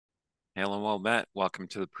Hello, well met. Welcome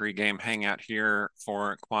to the pregame hangout here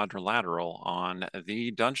for Quadrilateral on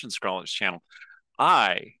the Dungeon Scrollers channel.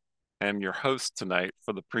 I am your host tonight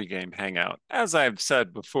for the pregame hangout. As I've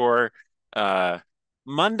said before, uh,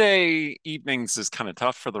 Monday evenings is kind of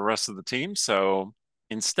tough for the rest of the team, so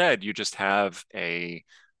instead you just have a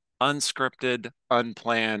unscripted,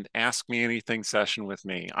 unplanned, ask me anything session with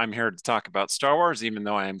me. I'm here to talk about Star Wars, even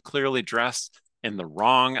though I am clearly dressed in the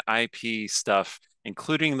wrong IP stuff,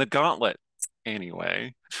 including the gauntlet.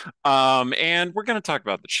 Anyway, and we're going to talk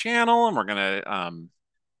about the channel, and we're going to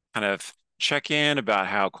kind of check in about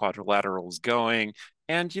how Quadrilateral is going.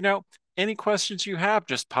 And, any questions you have,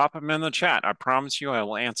 just pop them in the chat. I promise you I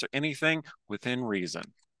will answer anything within reason.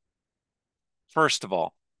 First of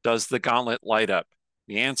all, does the gauntlet light up?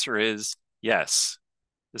 The answer is yes.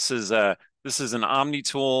 This is an Omni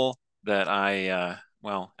tool that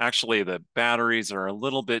well, actually the batteries are a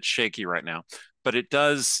little bit shaky right now, but it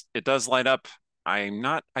does light up. I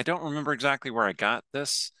don't remember exactly where I got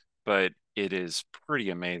this, but it is pretty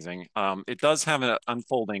amazing. It does have an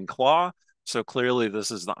unfolding claw, so clearly this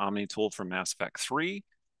is the Omni tool from Mass Effect 3.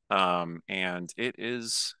 And it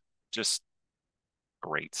is just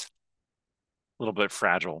great. A little bit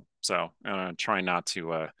fragile, so try not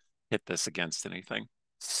to hit this against anything.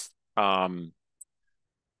 Um,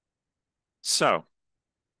 so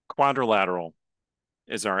Quadrilateral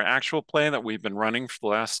is our actual play that we've been running for the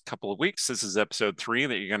last couple of weeks. This is episode 3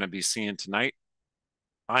 that you're going to be seeing tonight.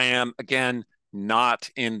 I am, again, not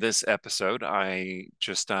in this episode. I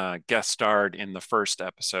just guest starred in the first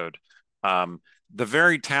episode. Um, the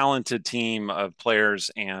very talented team of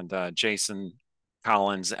players and Jason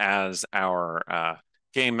Collins as our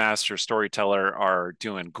game master storyteller are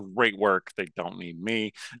doing great work. They don't need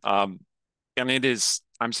me. And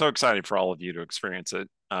I'm so excited for all of you to experience it.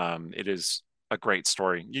 It is a great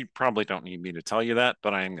story. You probably don't need me to tell you that,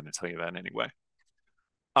 but I am going to tell you that anyway.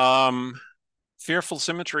 Um, Fearful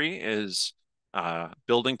Symmetry is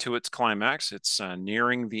building to its climax. It's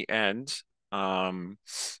nearing the end. Um,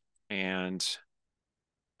 and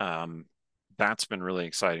um, that's been really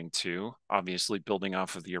exciting too. Obviously, building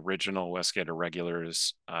off of the original Westgate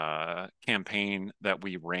Irregulars campaign that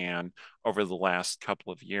we ran over the last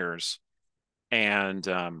couple of years. And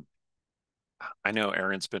I know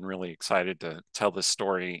Erin's been really excited to tell this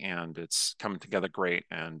story, and it's coming together great.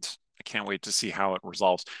 And I can't wait to see how it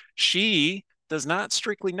resolves. She does not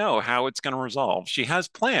strictly know how it's going to resolve. She has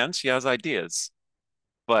plans, she has ideas,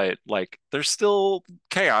 but like there's still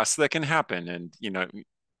chaos that can happen. And,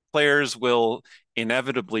 players will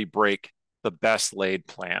inevitably break the best laid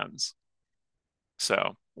plans.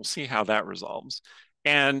 So we'll see how that resolves.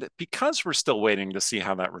 And because we're still waiting to see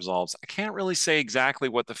how that resolves, I can't really say exactly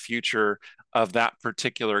what the future of that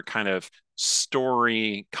particular kind of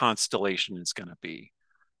story constellation is going to be.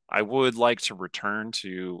 I would like to return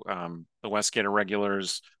to the Westgate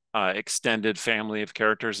Irregulars extended family of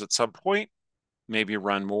characters at some point, maybe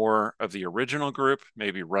run more of the original group,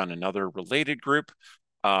 maybe run another related group.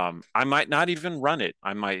 I might not even run it.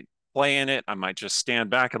 I might play in it. I might just stand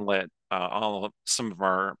back and let some of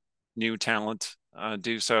our new talent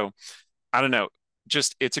do so. I don't know.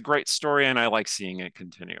 Just it's a great story, and I like seeing it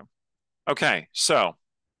continue. Okay, so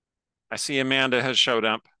I see Amanda has showed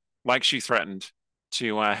up, like she threatened,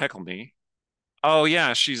 to heckle me. Oh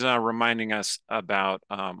yeah, she's reminding us about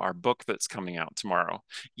our book that's coming out tomorrow.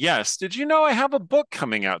 Yes, did you know I have a book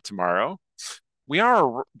coming out tomorrow? We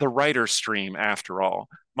are the writer stream after all.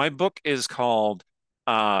 My book is called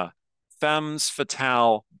uh, Femmes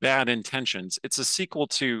Fatale Bad Intentions. It's a sequel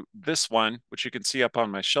to this one, which you can see up on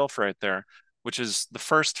my shelf right there, which is the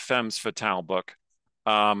first Femmes Fatale book.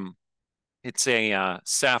 Um, it's a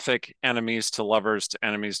sapphic enemies to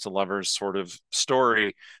enemies to lovers sort of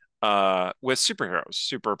story with superheroes,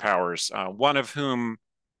 superpowers.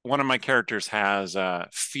 One of my characters has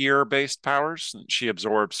fear-based powers. She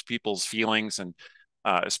absorbs people's feelings and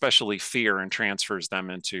especially fear and transfers them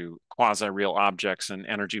into quasi-real objects and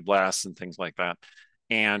energy blasts and things like that.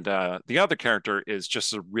 And the other character is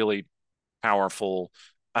just a really powerful,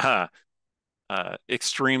 uh,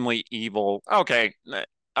 extremely evil. Okay,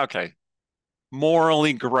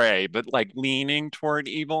 morally gray, but like leaning toward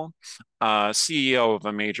evil, CEO of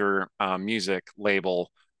a major music label,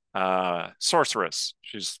 sorceress.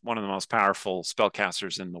 She's one of the most powerful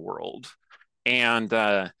spellcasters in the world. And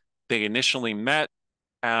they initially met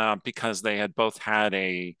because they had both had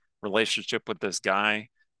a relationship with this guy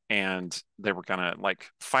and they were gonna like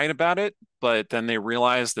fight about it, but then they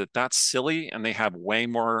realized that that's silly and they have way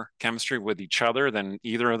more chemistry with each other than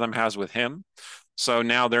either of them has with him. So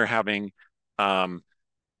now they're having um,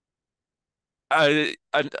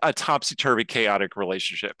 a topsy-turvy chaotic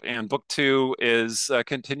relationship, and book two is a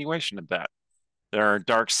continuation of that. There are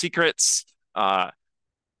dark secrets,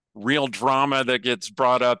 real drama that gets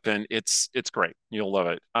brought up, and it's great. You'll love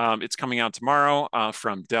it. It's coming out tomorrow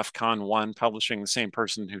from DEF CON 1 Publishing, the same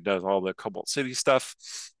person who does all the Cobalt City stuff.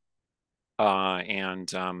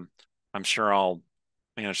 And I'm sure I'll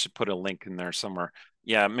manage to put a link in there somewhere.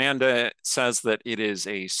 Yeah, Amanda says that it is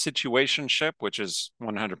a situationship, which is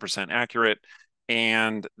 100% accurate,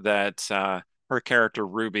 and that her character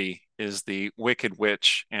Ruby is the Wicked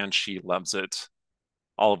Witch, and she loves it,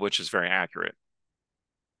 all of which is very accurate.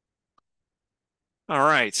 All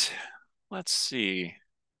right, let's see.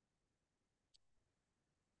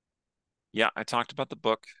 Yeah, I talked about the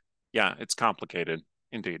book. Yeah, it's complicated,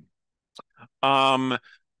 indeed. Um,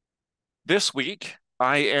 this week,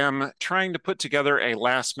 I am trying to put together a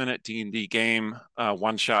last minute D&D game,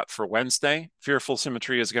 one shot for Wednesday. Fearful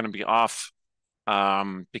Symmetry is going to be off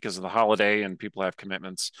because of the holiday and people have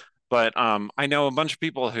commitments. But I know a bunch of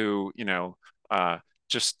people who,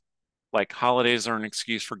 just like holidays are an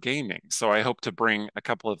excuse for gaming. So I hope to bring a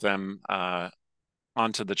couple of them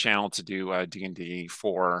onto the channel to do D&D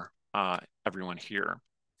for everyone here.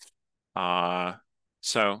 Uh,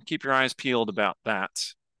 so keep your eyes peeled about that,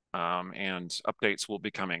 and updates will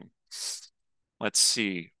be coming. Let's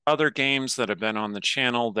see. Other games that have been on the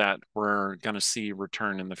channel that we're going to see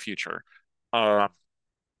return in the future.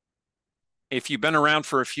 If you've been around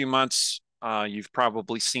for a few months, you've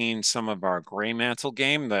probably seen some of our Gray Mantle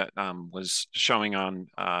game that was showing on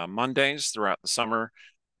Mondays throughout the summer.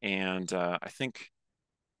 And I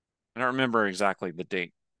don't remember exactly the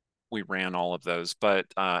date we ran all of those, but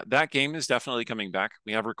that game is definitely coming back.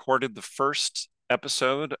 We have recorded the first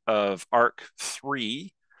episode of Arc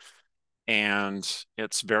 3, and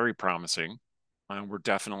it's very promising. We're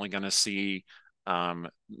definitely going to see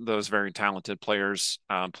those very talented players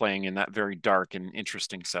playing in that very dark and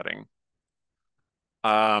interesting setting.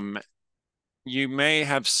 Um, you may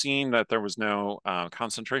have seen that there was no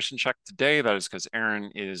concentration check today. That is because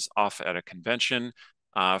Erin is off at a convention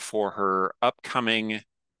for her upcoming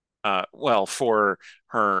for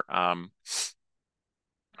her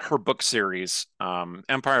book series.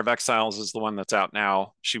 Empire of Exiles is the one that's out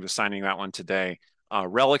now. She was signing that one today.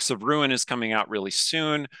 Relics of Ruin is coming out really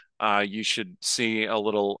soon. You should see a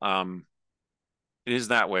little. It is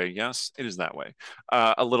that way. Yes, it is that way.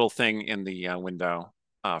 A little thing in the window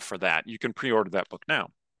for that. You can pre-order that book now.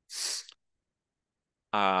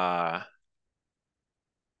 Uh,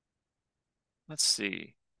 let's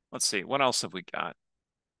see. Let's see. What else have we got?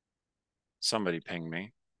 Somebody ping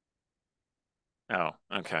me. Oh,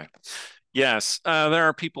 okay. Yes, there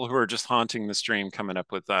are people who are just haunting the stream, coming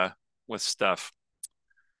up with stuff.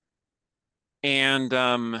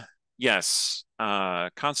 And yes,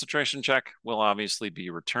 concentration check will obviously be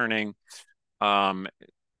returning,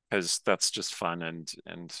 because that's just fun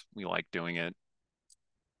and we like doing it.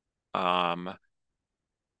 Um,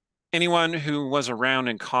 anyone who was around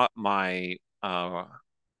and caught my um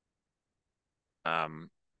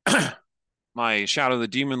my Shadow the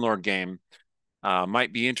Demon Lord game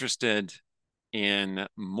might be interested in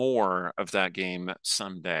more of that game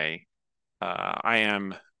someday. I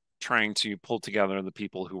am trying to pull together the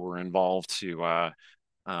people who were involved to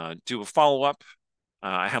do a follow-up.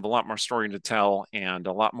 I have a lot more story to tell and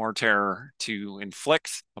a lot more terror to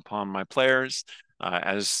inflict upon my players,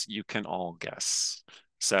 as you can all guess.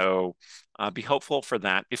 So be hopeful for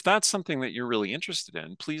that. If that's something that you're really interested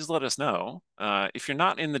in, please let us know. If you're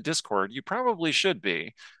not in the Discord, you probably should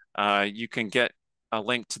be. You can get a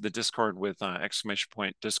link to the Discord with exclamation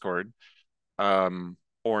point Discord,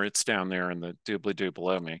 or it's down there in the doobly-doo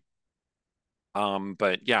below me.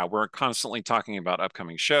 But yeah, we're constantly talking about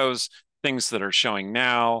upcoming shows, things that are showing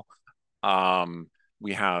now.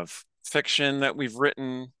 We have fiction that we've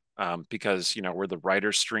written, because we're the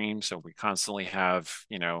writer stream, so we constantly have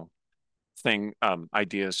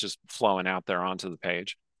ideas just flowing out there onto the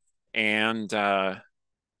page. And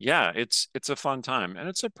yeah, it's a fun time, and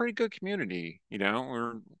it's a pretty good community.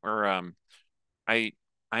 I I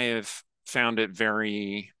have found it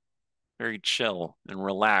very very chill and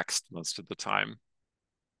relaxed most of the time.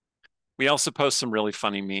 We also post some really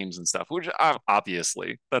funny memes and stuff, which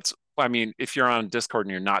obviously I mean, if you're on Discord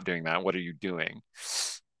and you're not doing that, what are you doing?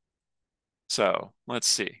 So let's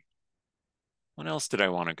see. What else did I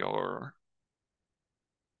want to go over?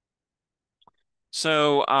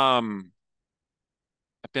 So I've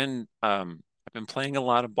been playing a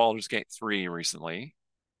lot of Baldur's Gate 3 recently.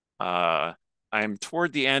 I'm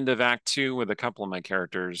toward the end of Act 2 with a couple of my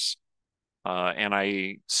characters. And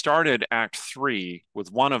I started Act 3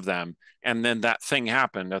 with one of them, and then that thing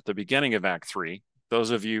happened at the beginning of Act 3.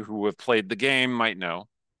 Those of you who have played the game might know.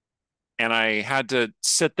 And I had to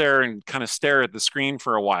sit there and kind of stare at the screen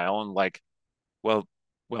for a while and like, well,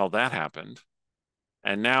 well, that happened.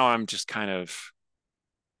 And now I'm just kind of,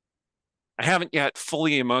 I haven't yet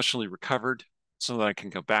fully emotionally recovered so that I can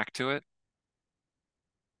go back to it.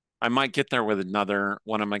 I might get there with another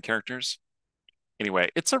one of my characters. Anyway,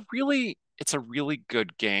 it's a really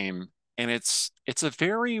good game, and it's a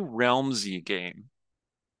very Realmsy game.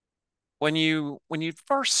 When you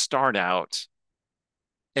first start out,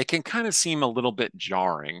 it can kind of seem a little bit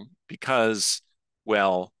jarring because,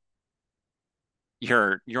 well,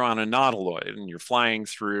 you're on a nautiloid and you're flying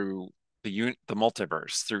through the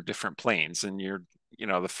multiverse through different planes, and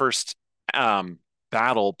the first um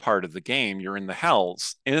battle part of the game, you're in the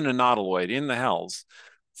hells, in a nautiloid in the hells,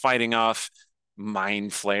 fighting off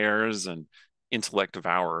mind flayers and intellect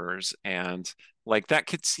devourers, and like that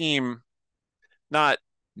could seem not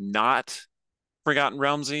Forgotten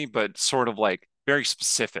Realmsy, but sort of like very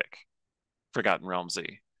specific Forgotten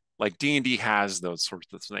Realmsy. Like D&D has those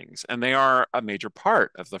sorts of things, and they are a major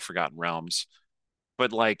part of the Forgotten Realms,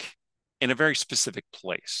 but like in a very specific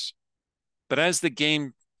place. But as the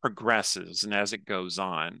game progresses and as it goes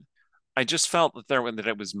on, I just felt that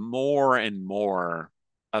it was more and more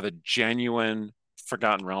of a genuine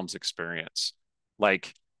Forgotten Realms experience.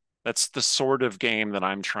 Like that's the sort of game that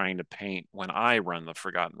I'm trying to paint when I run the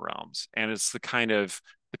Forgotten Realms, and it's the kind of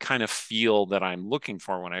feel that I'm looking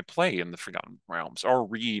for when I play in the Forgotten Realms, or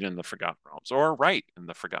read in the Forgotten Realms, or write in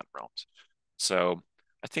the Forgotten Realms. So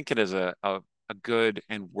I think it is a good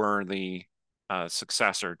and worthy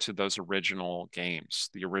successor to those original games,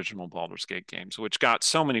 the original Baldur's Gate games, which got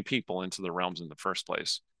so many people into the realms in the first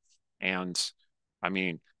place. And I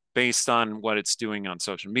mean, based on what it's doing on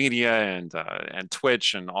social media and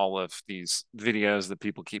Twitch and all of these videos that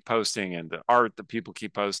people keep posting and the art that people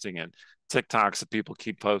keep posting and TikToks that people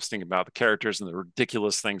keep posting about the characters and the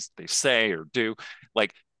ridiculous things that they say or do,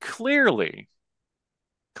 like clearly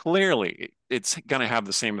it's going to have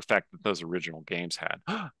the same effect that those original games had.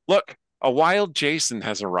 Look, a wild Jason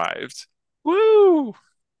has arrived. Woo!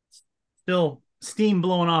 Still steam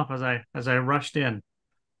blowing off as I rushed in.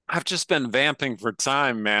 I've just been vamping for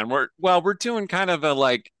time, man. We're doing kind of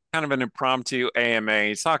an impromptu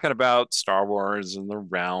AMA talking about Star Wars and the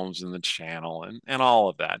realms and the channel and all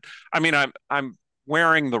of that. I mean, I'm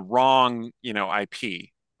wearing the wrong, IP,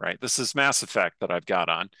 right? This is Mass Effect that I've got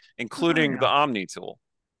on, Oh including the yeah, Omni tool,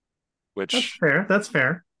 that's which, fair. That's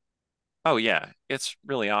fair. oh yeah, it's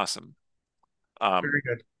really awesome. Um, Very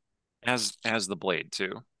good. as the blade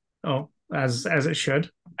too, Oh, as it should.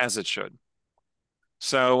 as it should.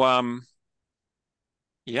 So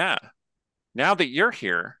yeah, now that you're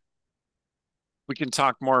here, we can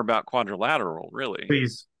talk more about Quadrilateral, really.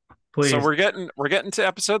 Please, So please. we're getting to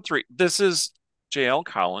episode 3. This is JL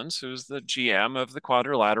Collins, who's the GM of the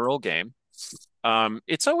Quadrilateral game.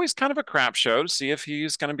 It's always kind of a crap show to see if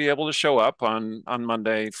he's going to be able to show up on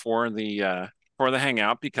Monday for the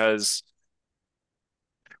hangout because,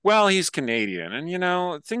 well, he's Canadian,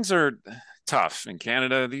 and things are tough in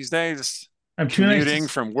Canada these days. I'm Commuting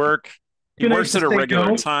from work, he too nice works to at a say regular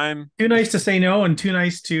no. time. Too nice to say no, and too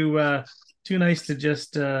nice to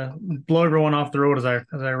just blow everyone off the road as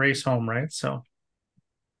I race home. Right. So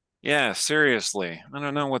Yeah, seriously. I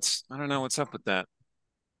don't know what's up with that.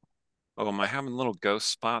 Oh, am I having little ghost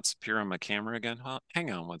spots appear on my camera again?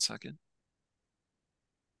 Hang on one second.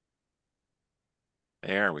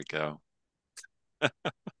 There we go.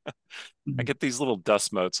 I get these little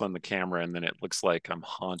dust motes on the camera and then it looks like I'm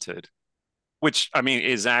haunted, which I mean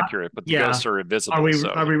is uh, accurate, but the yeah. ghosts are Are invisible, we so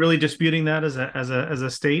are we really disputing that as a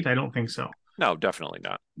state? I don't think so. no, definitely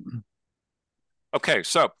not. Okay,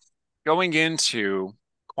 so going into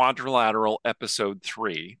Quadrilateral episode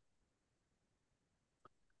 3,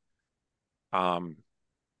 um,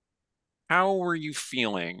 how were you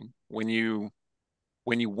feeling when you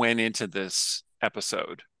went into this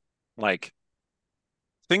episode? Like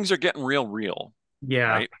things are getting real, Yeah,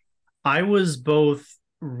 right? I was both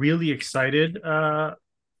really excited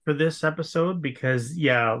for this episode because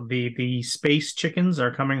the space chickens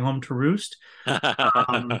are coming home to roost,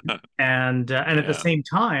 um, and at the Yeah. same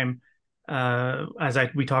time, as I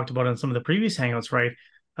we talked about in some of the previous hangouts, right?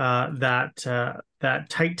 That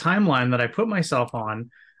tight timeline that I put myself on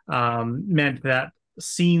meant that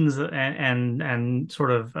scenes and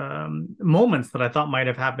sort of moments that I thought might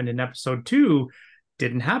have happened in episode two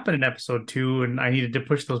didn't happen in episode two, and I needed to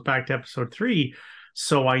push those back to episode three.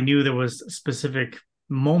 So I knew there was specific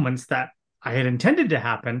moments that I had intended to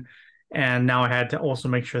happen and now I had to also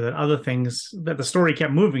make sure that other things, that the story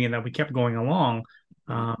kept moving and that we kept going along,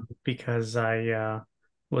 Mhm. because I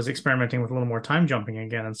was experimenting with a little more time jumping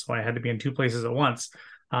again, and so I had to be in two places at once,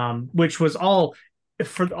 which was all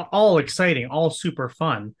exciting, all super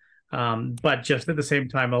fun. But just at the same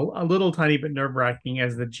time, a little tiny bit nerve wracking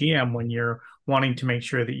as the GM when you're wanting to make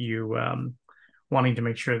sure that you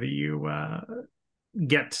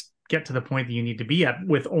get to the point that you need to be at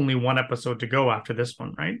with only one episode to go after this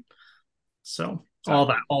one, right? So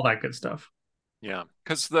Exactly. all that good stuff. Yeah,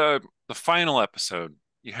 because the final episode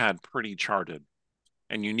you had pretty charted,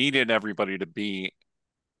 and you needed everybody to be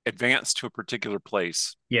advanced to a particular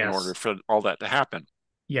place in order Yes, for all that to happen.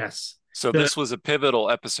 yes. So The this was a pivotal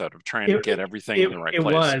episode of trying to it get everything in the right it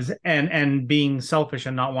place. was, and being selfish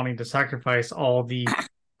and not wanting to sacrifice all the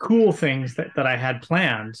cool things that I had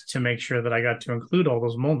planned to make sure that I got to include all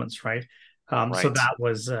those moments, right? So Right. that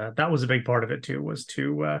was a big part of it too, was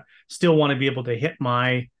to still want to be able to hit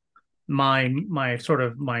my sort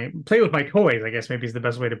of my play with my toys, I guess maybe is the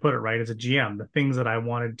best way to put it, right? As a GM, the things that I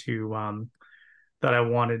wanted to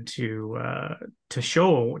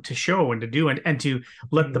show and to do, and to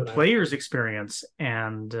let the players experience,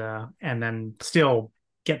 and then still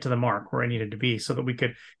get to the mark where I needed to be so that we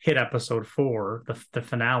could hit episode 4, the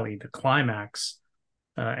finale, the climax,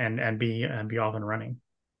 and be off and running.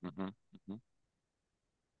 Hmm. Hmm.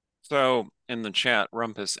 So in the chat,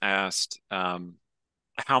 Rumpus asked,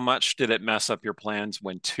 how much did it mess up your plans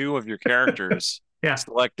when two of your characters Yeah.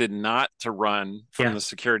 selected not to run from the Yes.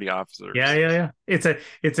 security Yeah, officers? yeah, yeah. It's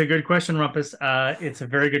a good question, Rumpus. It's a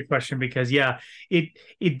very good question because yeah, it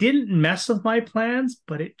it didn't mess with my plans,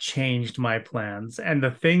 but it changed my plans. And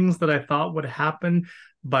the things that I thought would happen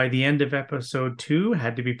by the end of episode 2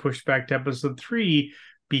 had to be pushed back to episode 3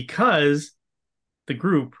 because the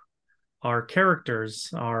group, our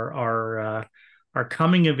characters, our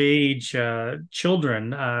coming of age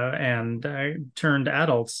children and turned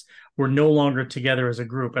adults were no longer together as a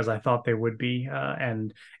group as I thought they would be,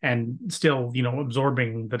 and still,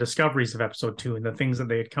 absorbing the discoveries of episode 2 and the things that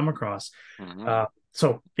they had come across. Hmm.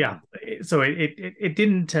 So yeah, so it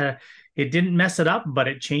didn't mess it up, but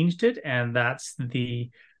it changed it, and that's the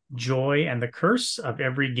joy and the curse of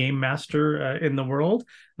every game master in the world,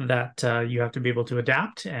 that you have to be able to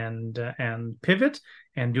adapt and pivot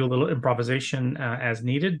and do a little improvisation as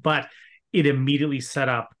needed. But it immediately set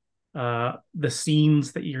up the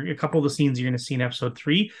scenes that you're a couple of the scenes you're going to see in episode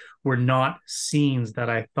 3 were not scenes that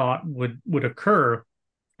I thought would occur,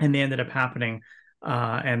 and they ended up happening.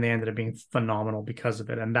 And they ended up being phenomenal because of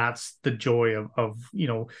it, and that's the joy of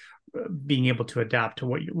being able to adapt to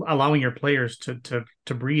what you allowing your players to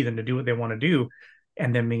breathe and to do what they want to do,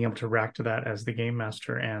 and then being able to react to that as the game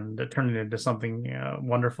master and turn it into something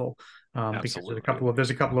wonderful. Because Absolutely.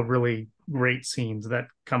 there's a couple of really great scenes that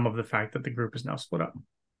come of the fact that the group is now split up.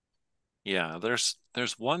 Yeah, there's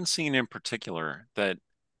one scene in particular that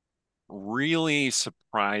really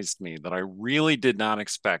surprised me that I really did not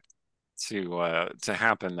expect to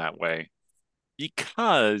happen that way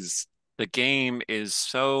because the game is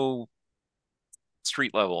so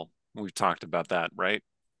street level. We've talked about that, right?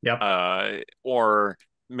 Yep. Or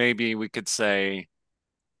maybe we could say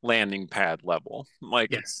landing pad level.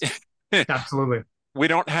 Like Yes. Absolutely. we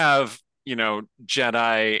don't have,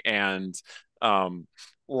 Jedi and um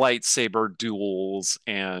lightsaber duels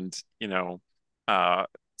and, uh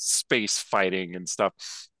space fighting and stuff.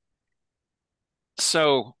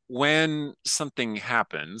 So when something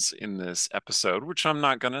happens in this episode, which I'm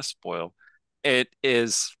not going to spoil, it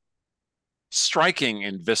is striking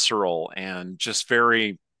and visceral and just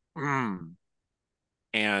very, mm,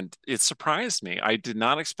 and it surprised me. I did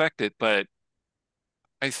not expect it, but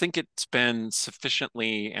I think it's been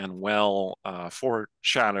sufficiently and well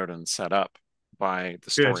foreshadowed and set up by the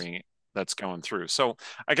Good. story that's going through. So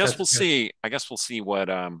I guess That's we'll good. see. I guess we'll see what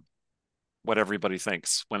everybody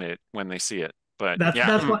thinks when they see it. But That's yeah,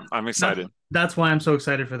 that's what I'm that's excited. that's why I'm so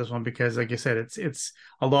excited for this one, because like you said, it's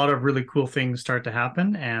a lot of really cool things start to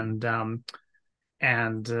happen, and the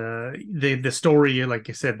story, like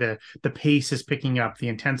I said, the pace is picking up, the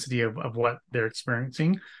intensity of what they're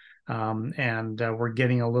experiencing, and we're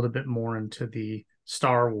getting a little bit more into the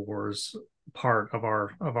Star Wars part of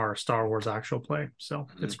our Star Wars actual play. So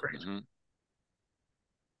it's Hmm. great. Hmm.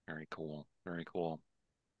 Very cool. Very cool.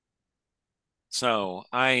 So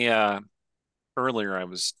I earlier I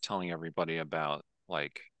was telling everybody about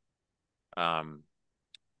like um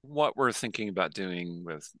what we're thinking about doing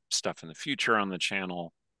with stuff in the future on the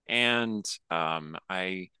channel. And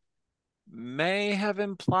I may have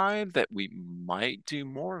implied that we might do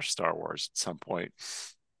more Star Wars at some point.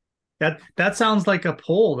 That sounds like a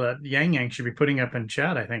poll that Yang Yang should be putting up in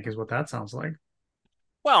chat, I think is what that sounds like.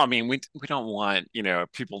 Well, I mean, we don't want,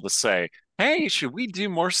 people to say, "Hey, should we do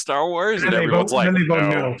more Star Wars?" And And then they everyone's vote, and like, then they vote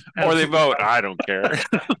 "No," no. or they Absolutely vote, "I don't care."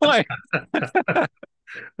 Like,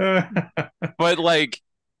 not. but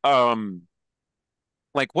um,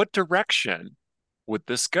 like, what direction would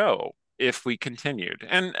this go if we continued?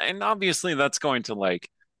 And obviously, that's going to like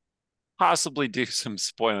possibly do some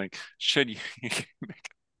spoiling. Should you?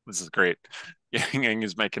 This is great. Yang Yang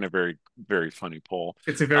is making a very, very funny poll.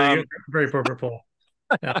 It's a very Um, very appropriate poll.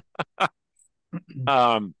 Yeah.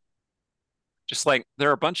 um, just like there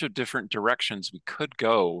are a bunch of different directions we could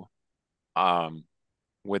go um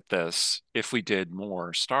with this if we did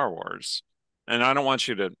more Star Wars. And I don't want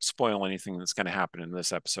you to spoil anything that's going to happen in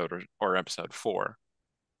this episode or episode 4.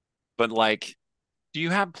 But like, do you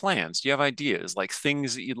have plans? Do you have ideas, like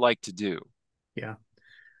things that you'd like to do? Yeah.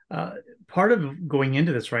 Uh, Part of going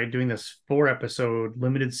into this, right, doing this 4 episode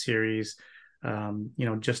limited series,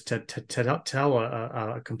 just to tell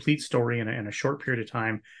a complete story in a short period of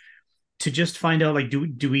time, to just find out like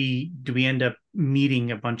do we end up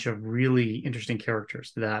meeting a bunch of really interesting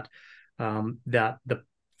characters that the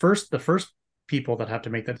first people that have to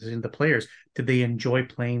make that decision, the players, did they enjoy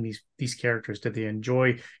playing these characters? Did they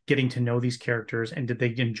enjoy getting to know these characters, and did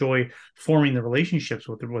they enjoy forming the relationships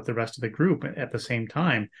with the rest of the group at the same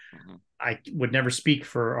time? Mhm. I would never speak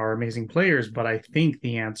for our amazing players, but I think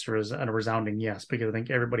the answer is a resounding yes, because I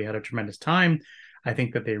think everybody had a tremendous time. I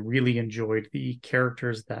think that they really enjoyed the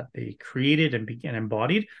characters that they created and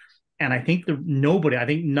embodied. And I think I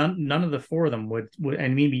think none of the 4 of them would,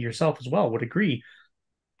 and maybe yourself as well, would agree.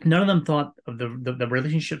 None of them thought of the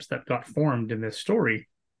relationships that got formed in this story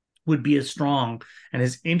would be as strong and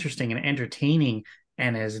as interesting and entertaining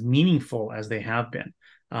and as meaningful as they have been.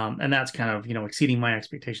 And that's kind of, exceeding my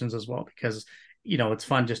expectations as well, because, it's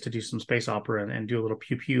fun just to do some space opera and do a little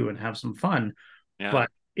pew pew and have some fun. Yeah. But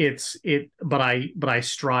but I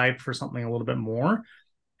strive for something a little bit more.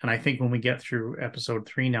 And I think when we get through episode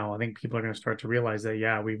 3 now, I think people are going to start to realize that,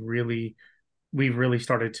 yeah, we've really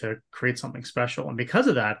started to create something special. And because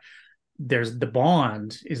of that, there's the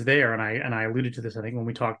bond is there. And I alluded to this, I think, when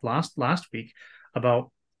we talked last week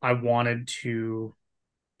about, I wanted to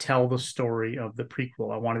tell the story of the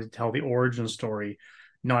prequel. I wanted to tell the origin story,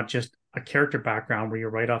 not just a character background where you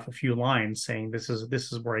write off a few lines saying this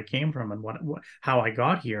is where I came from and what how I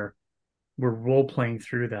got here. We're role playing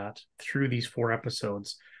through that through these 4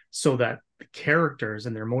 episodes, so that the characters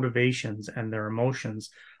and their motivations and their emotions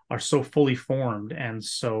are so fully formed and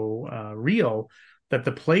so real that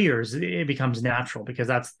the players, it becomes natural, because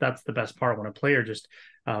that's the best part, when a player just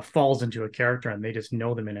falls into a character and they just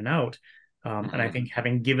know them in and out. And I Hmm. think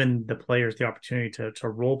having given the players the opportunity to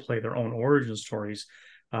role play their own origin stories,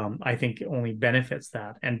 I think only benefits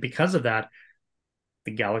that. And because of that,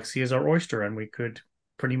 the galaxy is our oyster, and we could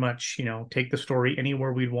pretty much, take the story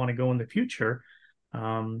anywhere we'd want to go in the future,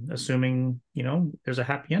 assuming, there's a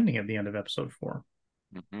happy ending at the end of episode 4.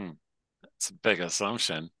 Hmm. It's a big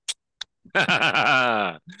assumption.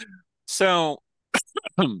 So,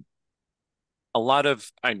 a lot of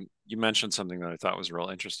I you mentioned something that I thought was real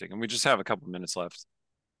interesting, and we just have a couple minutes left.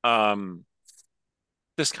 Um,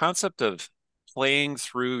 this concept of playing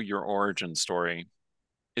through your origin story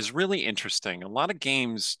is really interesting. A lot of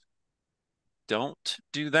games don't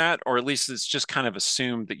do that, or at least it's just kind of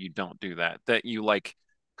assumed that you don't do that, that you like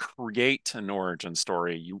create an origin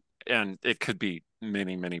story. And it could be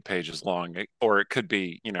many, many pages long, or it could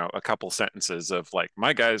be, a couple sentences of like,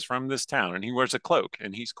 my guy's from this town and he wears a cloak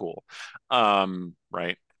and he's cool.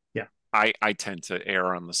 Right. Yeah, I tend to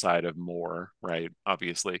err on the side of more, right?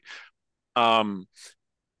 Obviously. Um,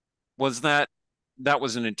 was that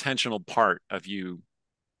was an intentional part of you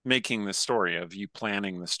making the story, of you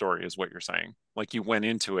planning the story, is what you're saying? Like you went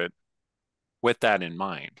into it with that in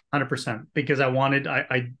mind. 100%, because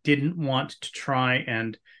I didn't want to try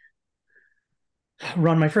and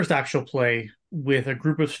run my first actual play with a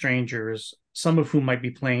group of strangers, some of whom might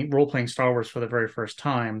be playing role playing Star Wars for the very first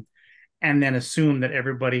time, and then assume that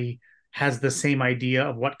everybody has the same idea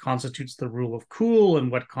of what constitutes the rule of cool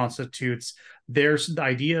and what constitutes the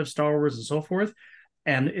idea of Star Wars and so forth.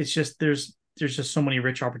 And it's just there's just so many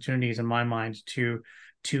rich opportunities in my mind to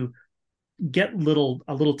get a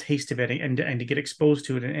little taste of it, and to get exposed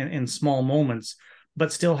to it in small moments,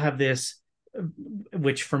 but still have this,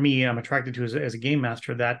 which for me I'm attracted to as a game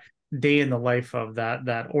master, that day in the life of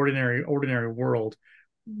that ordinary world,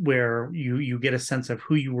 where you get a sense of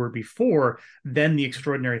who you were before. Then the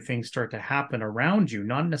extraordinary things start to happen around you,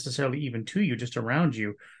 not necessarily even to you, just around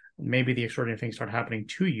you. Maybe the extraordinary things start happening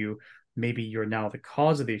to you. Maybe you're now the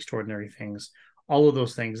cause of the extraordinary things, all of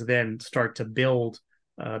those things then start to build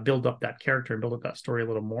up that character and build up that story a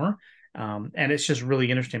little more. And it's just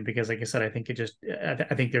really interesting because, like I said, I think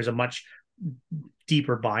I think there's a much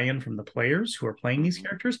deeper buy-in from the players who are playing these Mm-hmm.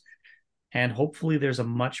 characters, and hopefully there's a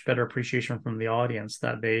much better appreciation from the audience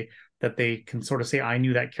that they can sort of say, I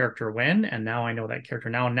knew that character when, and now I know that character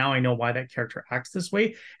now, and now I know why that character acts this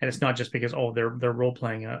way. And it's not just because, oh, they're role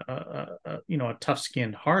playing a tough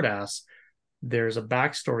skinned hard ass. There's a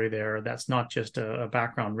backstory there that's not just a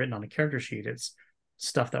background written on a character sheet. It's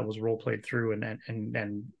stuff that was role played through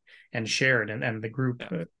and shared, and the group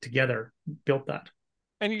Yeah. together built that.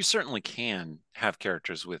 And you certainly can have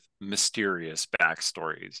characters with mysterious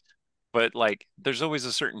backstories, but like there's always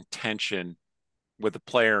a certain tension with a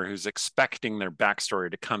player who's expecting their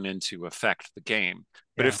backstory to come into affect the game.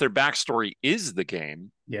 But Yeah, if their backstory is the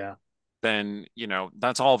game, yeah. then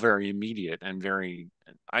that's all very immediate and very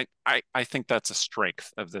I think that's a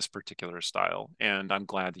strength of this particular style, and I'm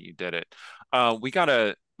glad that you did it. We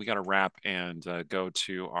gotta wrap and go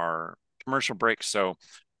to our commercial break. So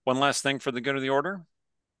one last thing for the good of the order.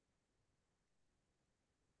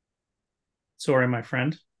 Sorry, my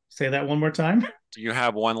friend. Say that one more time. Do you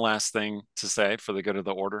have one last thing to say for the good of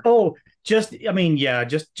the order? Oh, just I mean, yeah,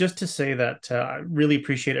 just to say that I really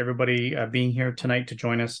appreciate everybody being here tonight to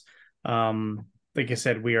join us. Like I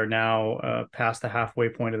said, we are now past the halfway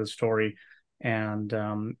point of the story, and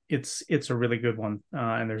it's a really good one.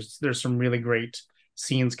 And there's some really great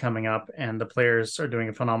scenes coming up, and the players are doing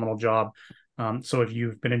a phenomenal job. So if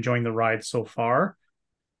you've been enjoying the ride so far,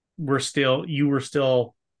 you were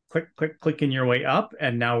still clicking your way up,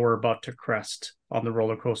 and now we're about to crest on the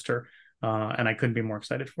roller coaster, and I couldn't be more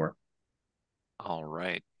excited for it. All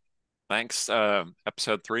right. Thanks.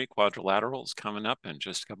 Episode 3, Quadrilateral, is coming up in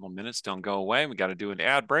just a couple of minutes. Don't go away. We got to do an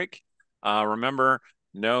ad break. Remember,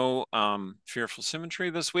 no Fearful Symmetry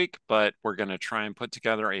this week, but we're going to try and put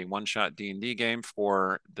together a one-shot D&D game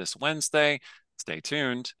for this Wednesday. Stay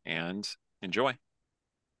tuned and enjoy.